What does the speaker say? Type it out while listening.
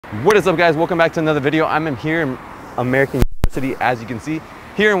What is up, guys? Welcome back to another video. I'm here in American University, as you can see,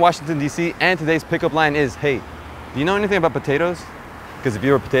 here in Washington, D.C. And today's pickup line is, hey, do you know anything about potatoes? Because if you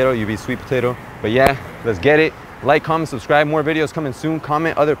were a potato, you'd be a sweet potato. But yeah, let's get it. Like, comment, subscribe. More videos coming soon.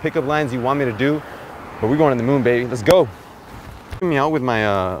 Comment other pickup lines you want me to do. But we're going to the moon, baby. Let's go. Me out with my,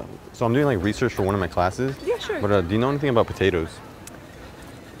 so I'm doing like research for one of my classes. Yeah, sure. But do you know anything about potatoes?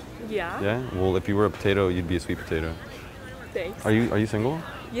 Yeah. Yeah? Well, if you were a potato, you'd be a sweet potato. Thanks. Are you single?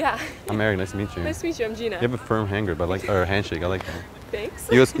 Yeah. I'm Eric. Nice to meet you. Nice to meet you. I'm Gina. You have a firm hand grip. I like, or handshake. I like that. Thanks.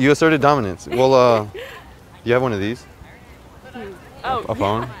 You asserted dominance. Well, you have one of these? Oh, a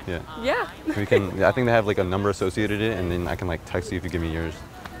phone? Yeah. Yeah. We can. I think they have like a number associated it, and then I can like text you if you give me yours.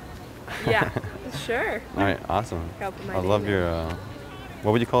 Yeah. Sure. All right. Awesome. I'll put my I love name your.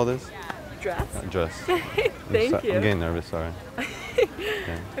 What would you call this? Dress. Dress. Thank you. I'm getting nervous. Sorry.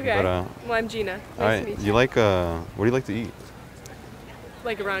 Okay. But, well, I'm Gina. Nice all right. to meet you. You like what do you like to eat?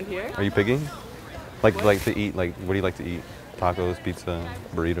 Like around here? Are you picky? Like to eat? Like what do you like to eat? Tacos, pizza,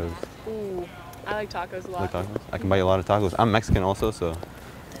 burritos. Ooh, I like tacos a lot. Like tacos? I can buy you a lot of tacos. I'm Mexican also, so.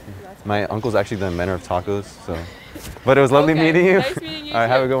 My uncle's actually the inventor of tacos, so. But it was lovely meeting you. Nice meeting you. All right,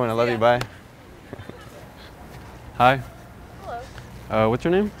 too. have a good one. I love you. Bye. Hi. Hello. What's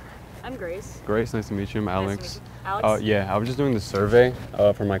your name? I'm Grace. Grace. Nice to meet you. I'm Alex. Nice to meet you. Alex? Yeah, I was just doing the survey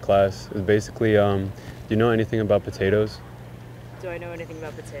for my class. It's basically, do you know anything about potatoes? Do I know anything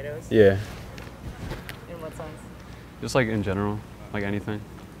about potatoes? Yeah. In what sense? Just like in general, like anything.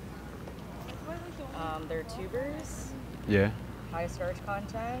 They're tubers, Yeah. high starch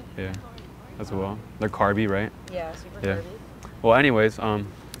content. Yeah. As well. They're carby, right? Yeah, super Yeah. carby. Well, anyways,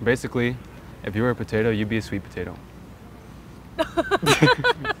 basically, if you were a potato, you'd be a sweet potato.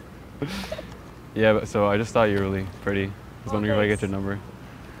 Yeah, but so I just thought you were really pretty. I was wondering if I could get your number.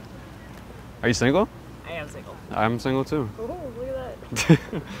 Are you single? I am single. I'm single too. Oh, look at that.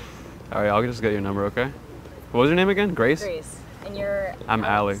 All right, I'll just get your number, okay? What was your name again? Grace? Grace. And you're I'm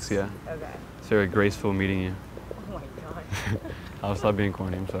Alex, yeah. Okay. It's very graceful meeting you. Oh my god. I'll stop being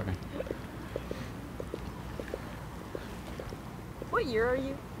corny, I'm sorry. What year are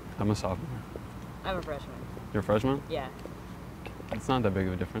you? I'm a sophomore. I'm a freshman. You're a freshman? Yeah. It's not that big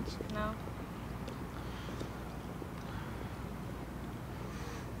of a difference. No?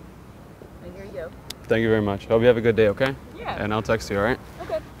 And here you go. Thank you very much. Hope you have a good day, okay? Yeah. And I'll text you, all right?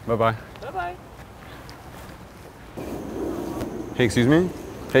 Okay. Bye-bye. Bye-bye. Hey, excuse me?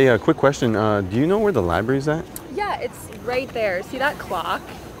 Hey, quick question. Do you know where the library's at? Yeah, it's right there. See that clock?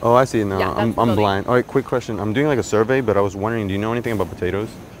 Oh, I see it now. Yeah, that's I'm the building. blind. All right, quick question. I'm doing like a survey, but I was wondering, do you know anything about potatoes?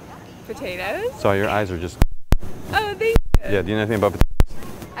 Potatoes? Sorry, your eyes are just... Oh, thank you. Yeah, do you know anything about potatoes?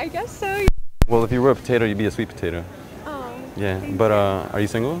 I guess so. Well, if you were a potato, you'd be a sweet potato. Oh. Yeah, thank but are you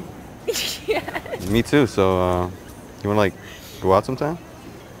single? Yeah. Me too, so you want to like go out sometime?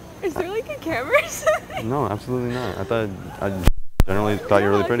 Is there like a camera or something? No, absolutely not. I generally thought you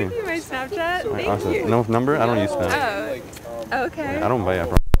were really pretty. I'll give you my Snapchat. All right, Thank awesome. you. No number? I don't use Snap. Oh. Okay. I don't buy it.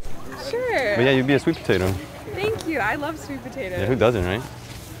 Sure. But yeah, you'd be a sweet potato. Thank you. I love sweet potatoes. Yeah, who doesn't, right?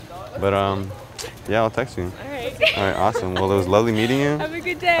 But yeah, I'll text you. All right. All right, awesome. Well, it was lovely meeting you. Have a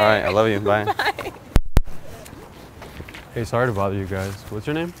good day. All right, I love you. Bye. Bye. Hey, sorry to bother you guys. What's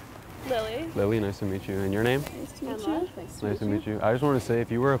your name? Lily. Lily, nice to meet you. And your name? Nice to meet you. Nice to meet you. I just want to say,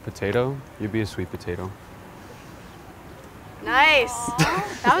 if you were a potato, you'd be a sweet potato. Nice.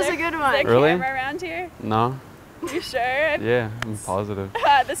 That was a good one. Is there a Really? camera around here? No? You sure? Yeah, I'm positive.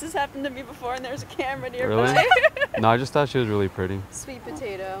 This has happened to me before and there's a camera nearby. Really? No, I just thought she was really pretty. Sweet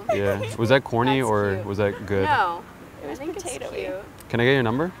potato. Yeah. Was that corny That's or cute. was that good? No. It was I think it's potato-y. cute. Can I get your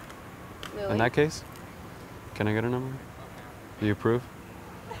number? Lily? In that case? Can I get a number? Do you approve?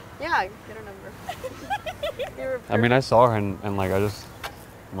 Yeah, get her number. You were I mean, I saw her and like I just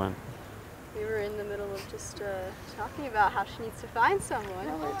went. We were in the middle of just talking about how she needs to find someone.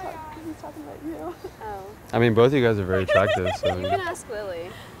 he's talking about you. Oh. I mean, both of you guys are very attractive, You so. can ask Lily.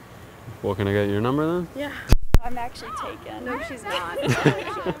 Well, can I get your number then? Yeah. I'm actually taken. No, she's not. It's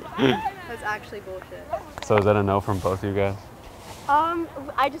bullshit. That's actually bullshit. So is that a no from both of you guys?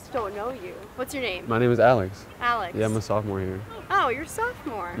 I just don't know you. What's your name? My name is Alex. Alex. Yeah, I'm a sophomore here. Oh, you're a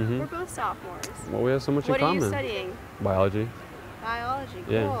sophomore. Mhm. We're both sophomores. Well, we have so much What in are common. you studying? Biology. Biology.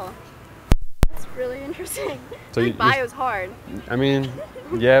 Cool. Yeah. That's really interesting. So I you- think bio's hard. I mean,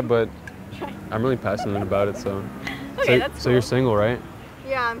 yeah, but I'm really passionate about it, so. Okay, so, that's so you're cool. single, right?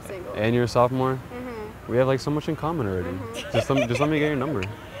 Yeah, I'm single. And you're a sophomore? Mm-hmm. We have like so much in common already. Mhm. Just let me get your number.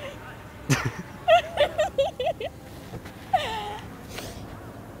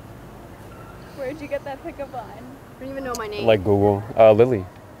 Where'd you get that pickup line? I don't even know my name. Like Google. Lily,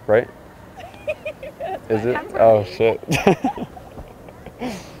 right? Is it? That's Oh me. shit.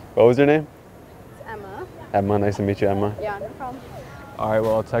 What was your name? It's Emma. Emma. Nice to meet you, Emma. Yeah, no problem. All right,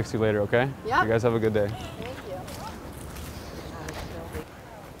 well, I'll text you later, okay? Yeah. You guys have a good day. Thank you.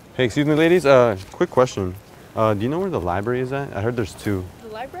 Hey, excuse me, ladies. Quick question. Do you know where the library is at? I heard there's two. The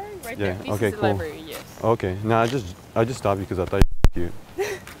library? Right Yeah, there. This okay, is the cool. library, yes. Okay. No, I just stopped you because I thought you were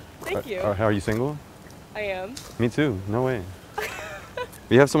cute. Thank you. Are you single? I am. Me too. No way.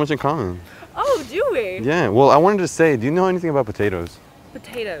 We have so much in common. Oh, do we? Yeah. Well, I wanted to say, do you know anything about potatoes?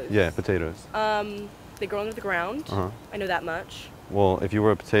 Potatoes. Yeah, potatoes. They grow under the ground. Uh-huh. I know that much. Well, if you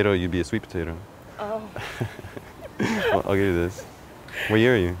were a potato, you'd be a sweet potato. Oh. Well, I'll give you this. What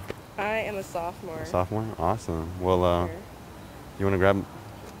year are you? I am a sophomore. Sophomore? Awesome. Well, Sure. you want to grab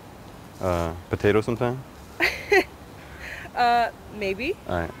potato sometime? Maybe.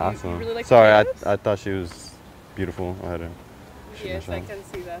 All right, awesome. really like Sorry, potatoes? I thought she was beautiful. I had to shoot Yes, I myself.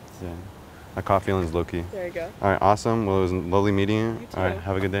 can see that. Yeah. I caught feelings low key. There you go. All right, awesome. Well, it was lovely meeting you. You All right, too.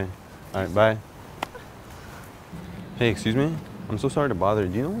 have a good day. All right, bye. Hey, excuse me? I'm so sorry to bother you.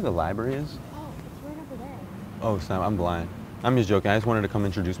 Do you know where the library is? Oh, it's right over there. Oh, Sam, I'm blind. I'm just joking. I just wanted to come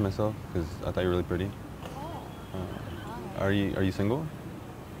introduce myself because I thought you were really pretty. Oh, Are you single?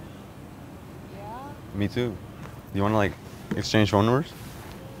 yeah. Me too. Do you want to like exchange phone numbers?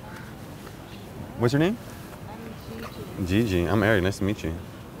 What's your name? I'm Gigi. Gigi. I'm Eric. Nice to meet you.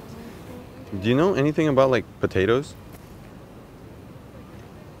 Do you know anything about like potatoes?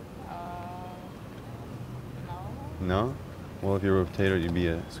 No. No? Well, if you were a potato, you'd be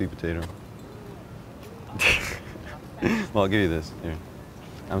a sweet potato. Well, I'll give you this. Here.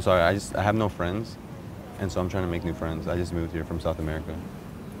 I'm sorry. I have no friends, and so I'm trying to make new friends. I just moved here from South America.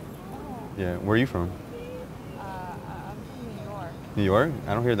 Oh, Yeah. Where are you from? I'm from New York. New York?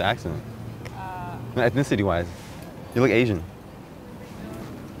 I don't hear the accent. Uh, Ethnicity-wise, you look Asian.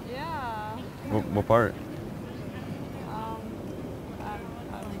 yeah. What part?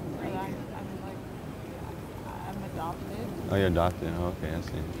 I'm adopted. Oh, you're adopted. Oh, okay, I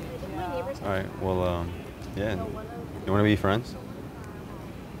see. Yeah. All right. Well, yeah. You want to be friends?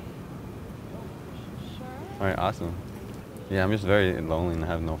 Sure. All right. Awesome. Yeah, I'm just very lonely and I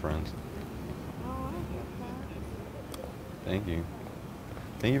have no friends. Oh, I get that. Thank you.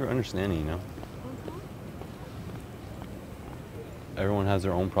 Thank you for understanding. You know, everyone has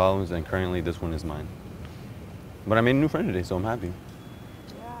their own problems, and currently this one is mine. But I made a new friend today, so I'm happy.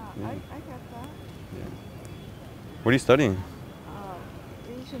 Yeah, I get that. Yeah. What are you studying?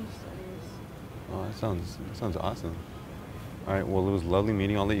 Asian studies. Oh, that sounds awesome. All right. Well, it was lovely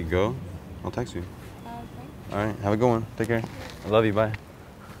meeting. I'll let you go. I'll text you. Thank All right. Have a good one. Take care. I love you. Bye.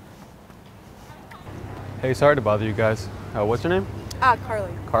 Hey, sorry to bother you guys. What's your name?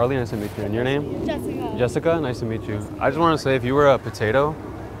 Carly. Carly. Nice to meet you. And your name? Jessica. Jessica. Nice to meet you. I just want to say, if you were a potato,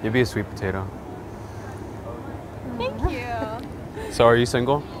 you'd be a sweet potato. Thank you. So, are you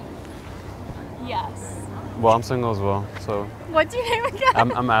single? Yes. Well, I'm single as well. So, What's your name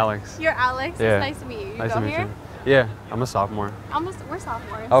again? I'm Alex. You're Alex. Yeah. It's nice to meet you. You Nice go to meet here? you. Yeah, I'm a sophomore. We're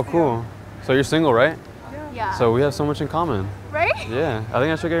sophomores. Oh, cool. So you're single, right? Yeah. So we have so much in common. Right? Yeah, I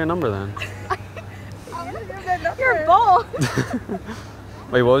think I should get your number then. You're bold.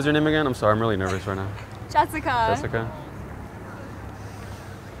 Wait, what was your name again? I'm sorry, I'm really nervous right now. Jessica. Jessica.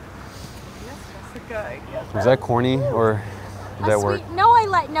 Jessica. Yes. Was that corny or did that work? No,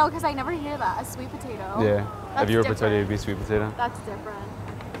 no, because I never hear that. A sweet potato. Yeah. That's If you were a potato, different. you'd be sweet potato. That's different.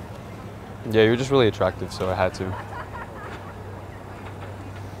 Yeah, you're just really attractive, so I had to.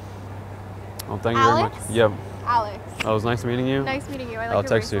 Well, thank you Alex? very much. Yeah, Alex. it was nice meeting you. Nice meeting you. I like I'll your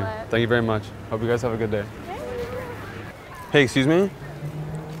text you. bracelet. Thank you very much. Hope you guys have a good day. Hey, excuse me?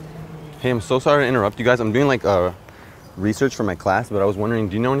 Hey, I'm so sorry to interrupt you guys. I'm doing like research for my class, but I was wondering,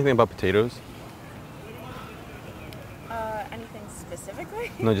 do you know anything about potatoes? Anything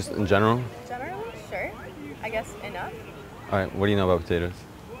specifically? No, just in general. Generally, sure. I guess enough. All right, what do you know about potatoes?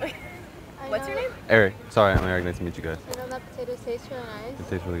 What's your name? Eric. Sorry, I'm Eric. Nice to meet you guys. I know that potatoes taste really nice. It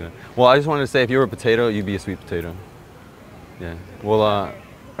tastes really good. Well, I just wanted to say, if you were a potato, you'd be a sweet potato. Yeah. Well,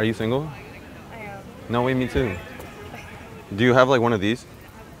 are you single? I am. No, wait, me too. Do you have like one of these?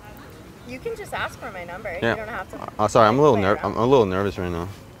 You can just ask for my number. Yeah. You don't have to. Sorry, I'm a little play around. I'm a little nervous right now.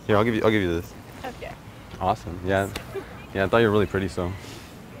 Here, I'll give you this. Okay. Awesome. Yeah. Yeah, I thought you were really pretty, so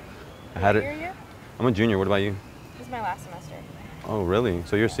I had What year it. are you? I'm a junior. What about you? This is my last semester. Oh, really?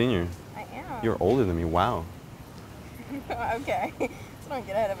 So you're a senior? I am. You're older than me. Wow. Okay. Let's not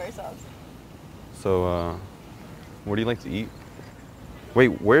get ahead of ourselves. So, what do you like to eat? Wait,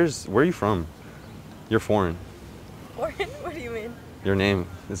 where are you from? You're foreign. Foreign? What do you mean? Your name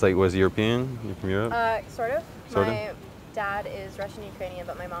is like, was European? You're from Europe? Sort of. Sort of? My dad is Russian Ukrainian,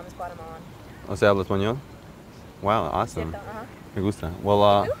 but my mom is Guatemalan. O sea, habla español? Wow, awesome. Cierto, Me gusta.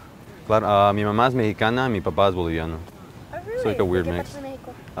 Well, claro, mi mamá es mexicana, mi papá es boliviano. Oh, really? It's like a weird ¿De qué mix. parte de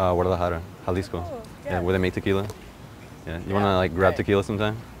México? Guadalajara, Jalisco. Oh, Yeah, yeah. where they make tequila. Yeah, you wanna Yeah, like grab right. tequila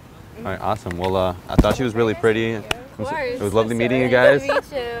sometime? All right, awesome. Well, I thought she was really pretty. Of course. It was lovely meeting you Nice guys. to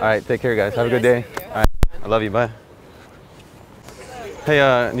meet you. All right, take care, guys. Have a good day. All right, I love you. Bye. Hey,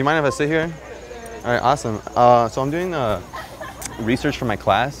 do you mind if I sit here? All right, awesome. So I'm doing research for my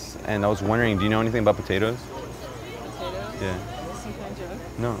class, and I was wondering, do you know anything about potatoes? Potatoes? Yeah. Some kind of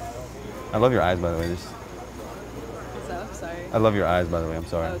joke. No. I love your eyes, by the way. What's up? Sorry. I love your eyes, by the way. I'm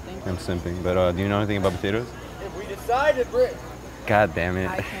sorry. Oh, thank I'm simping. But do you know anything about potatoes? If we decided, Britt. God damn it.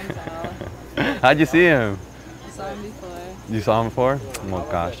 I can tell. How'd you see him? I saw him before. You saw him before? Oh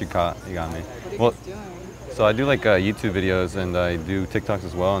gosh, you got me. What are you Well, guys doing? so I do like YouTube videos and I do TikToks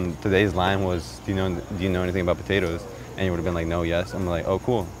as well. And today's line was, do you know anything about potatoes? And you would have been like, no, yes. I'm like, oh,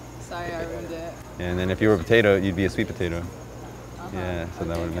 cool. Sorry, I ruined it. And then if you were a potato, you'd be a sweet potato. Uh-huh. Yeah, so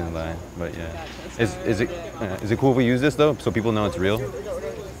that Okay, would have been the gotcha. line. But yeah, Gotcha. is it cool if we use this though, so people know it's real?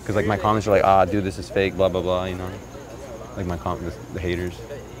 Because like my comments are like, ah, dude, this is fake, blah blah blah, you know. Like my the haters.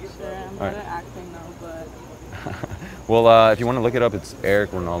 Sure, I'm Alright. good at acting though, but Well, if you want to look it up, it's Eric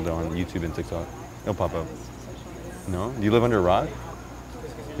Ronaldo on YouTube and TikTok. It'll pop up. No? Do you live under a rock?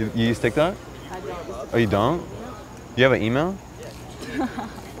 You use TikTok? I don't. Oh, you don't? You have an email?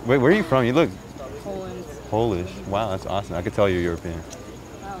 Wait, where are you from? You look Poland. Polish. Wow, that's awesome. I could tell you're European.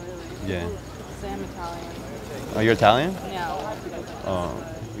 Oh, really? Yeah. Say I'm Italian. Oh, you're Italian? No. Oh,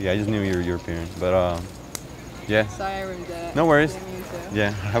 yeah, I just knew you were European. But, yeah. Sorry, I ruined it. No worries. Didn't mean to.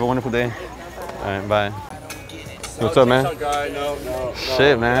 Yeah, have a wonderful day. All right, bye. What's up, man? Guy, no.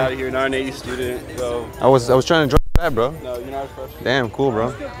 Shit, man. Out of here, 980 student. So, I was trying to join that, bro. no, you're not a freshman. Damn, cool,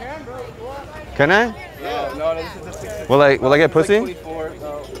 bro. Can I? Yeah, no, this is Will I get pussy? 24.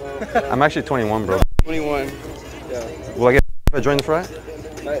 No. I'm actually 21, bro. 21. Yeah. Will I get if I join the frat?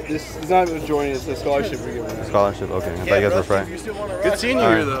 This is not a joining, it's a scholarship we're giving. Scholarship, okay. I thought you guys were frat. Good seeing you All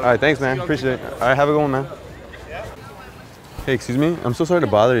here, right. though. All right, thanks, man. Appreciate it. All right, have a good one, man. Hey, excuse me. I'm so sorry to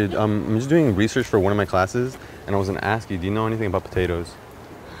bother you. I'm just doing research for one of my classes, and I was gonna ask you, do you know anything about potatoes?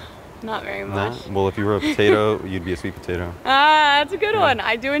 Not very No? much. Well, if you were a potato, you'd be a sweet potato. Ah, that's a good one.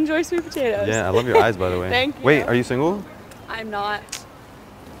 I do enjoy sweet potatoes. Yeah, I love your eyes, by the way. Thank you. Wait, are you single? I'm not.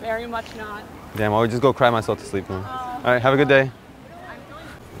 Very much not. Damn, I would just go cry myself to sleep then. All right, have a good day.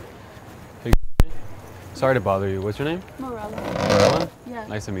 Hey, sorry to bother you. What's your name? Morella. Morella? Yeah.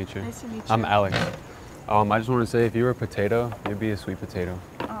 Nice to meet you. Nice to meet you. I'm Alex. I just want to say, if you were a potato, you'd be a sweet potato.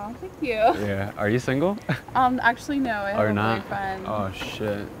 Oh, thank you. Yeah. Are you single? Actually, no. I have Or a not? boyfriend. Oh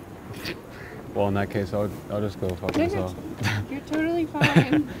shit. Well, in that case, I'll just go fuck No, myself. You're totally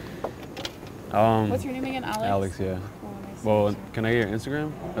fine. What's your name again, Alex? Alex, yeah. Oh, nice to Well, meet you. can I get your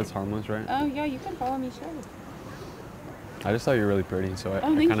Instagram? That's harmless, right? Oh, yeah, you can follow me, sure. I just thought you were really pretty, so I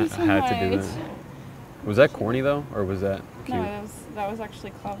Oh, thank kind you of so had to do much. it. Was that corny though, or was that cute? No, that was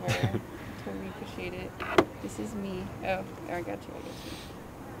actually clever. Totally appreciate it. This is me. Oh, there, I got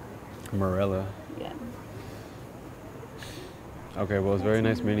you. Morella. Yeah. Okay, well, it's very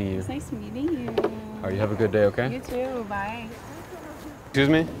nice meeting you. It's nice meeting you. All right, you have a good day, okay? You too. Bye. Excuse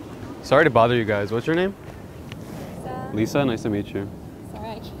me? Sorry to bother you guys. What's your name? Lisa, nice to meet you.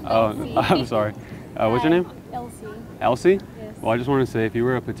 Sorry. Oh, I'm sorry. What's your name? Elsie. Elsie? Yes. Well, I just want to say, if you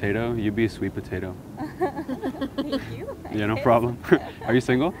were a potato, you'd be a sweet potato. Thank you. Yeah, no problem. Are you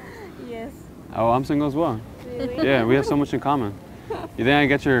single? Yes. Oh, I'm single as well. Really? Yeah, we have so much in common. You think I can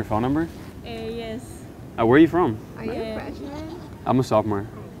get your phone number? Yes. Where are you from? Are you a freshman? I'm a sophomore.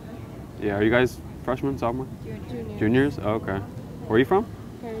 Yeah, are you guys freshmen, sophomore? Junior. Juniors? Oh, okay. Where are you from?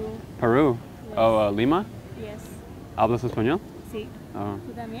 Peru. Peru. Oh, Lima? Yes. ¿Hablas español? Sí. Oh.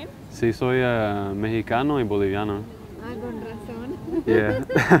 ¿Tú también? Sí, soy mexicano y boliviano. Ah, con razón.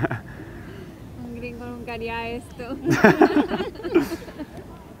 Yeah. Un gringo nunca haría esto.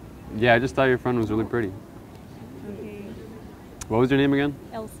 Yeah, I just thought your friend was really pretty. Okay. What was your name again?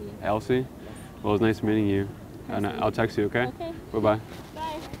 Elsie. Elsie? Well, it was nice meeting you. And I'll text you, okay? Okay. Bye-bye.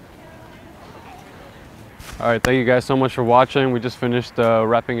 Bye. All right, thank you guys so much for watching. We just finished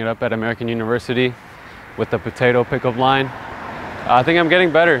wrapping it up at American University with the potato pickup line. I think I'm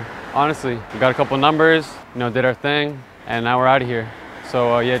getting better, honestly. We got a couple numbers, did our thing, and now we're out of here.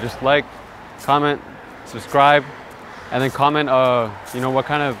 So yeah, just like, comment, subscribe, and then comment, what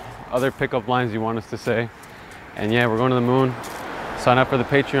kind of other pickup lines you want us to say. And yeah, we're going to the moon. Sign up for the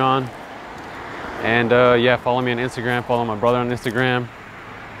Patreon. And yeah, follow me on Instagram, follow my brother on Instagram.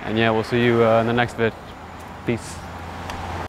 And yeah, we'll see you in the next vid. Peace.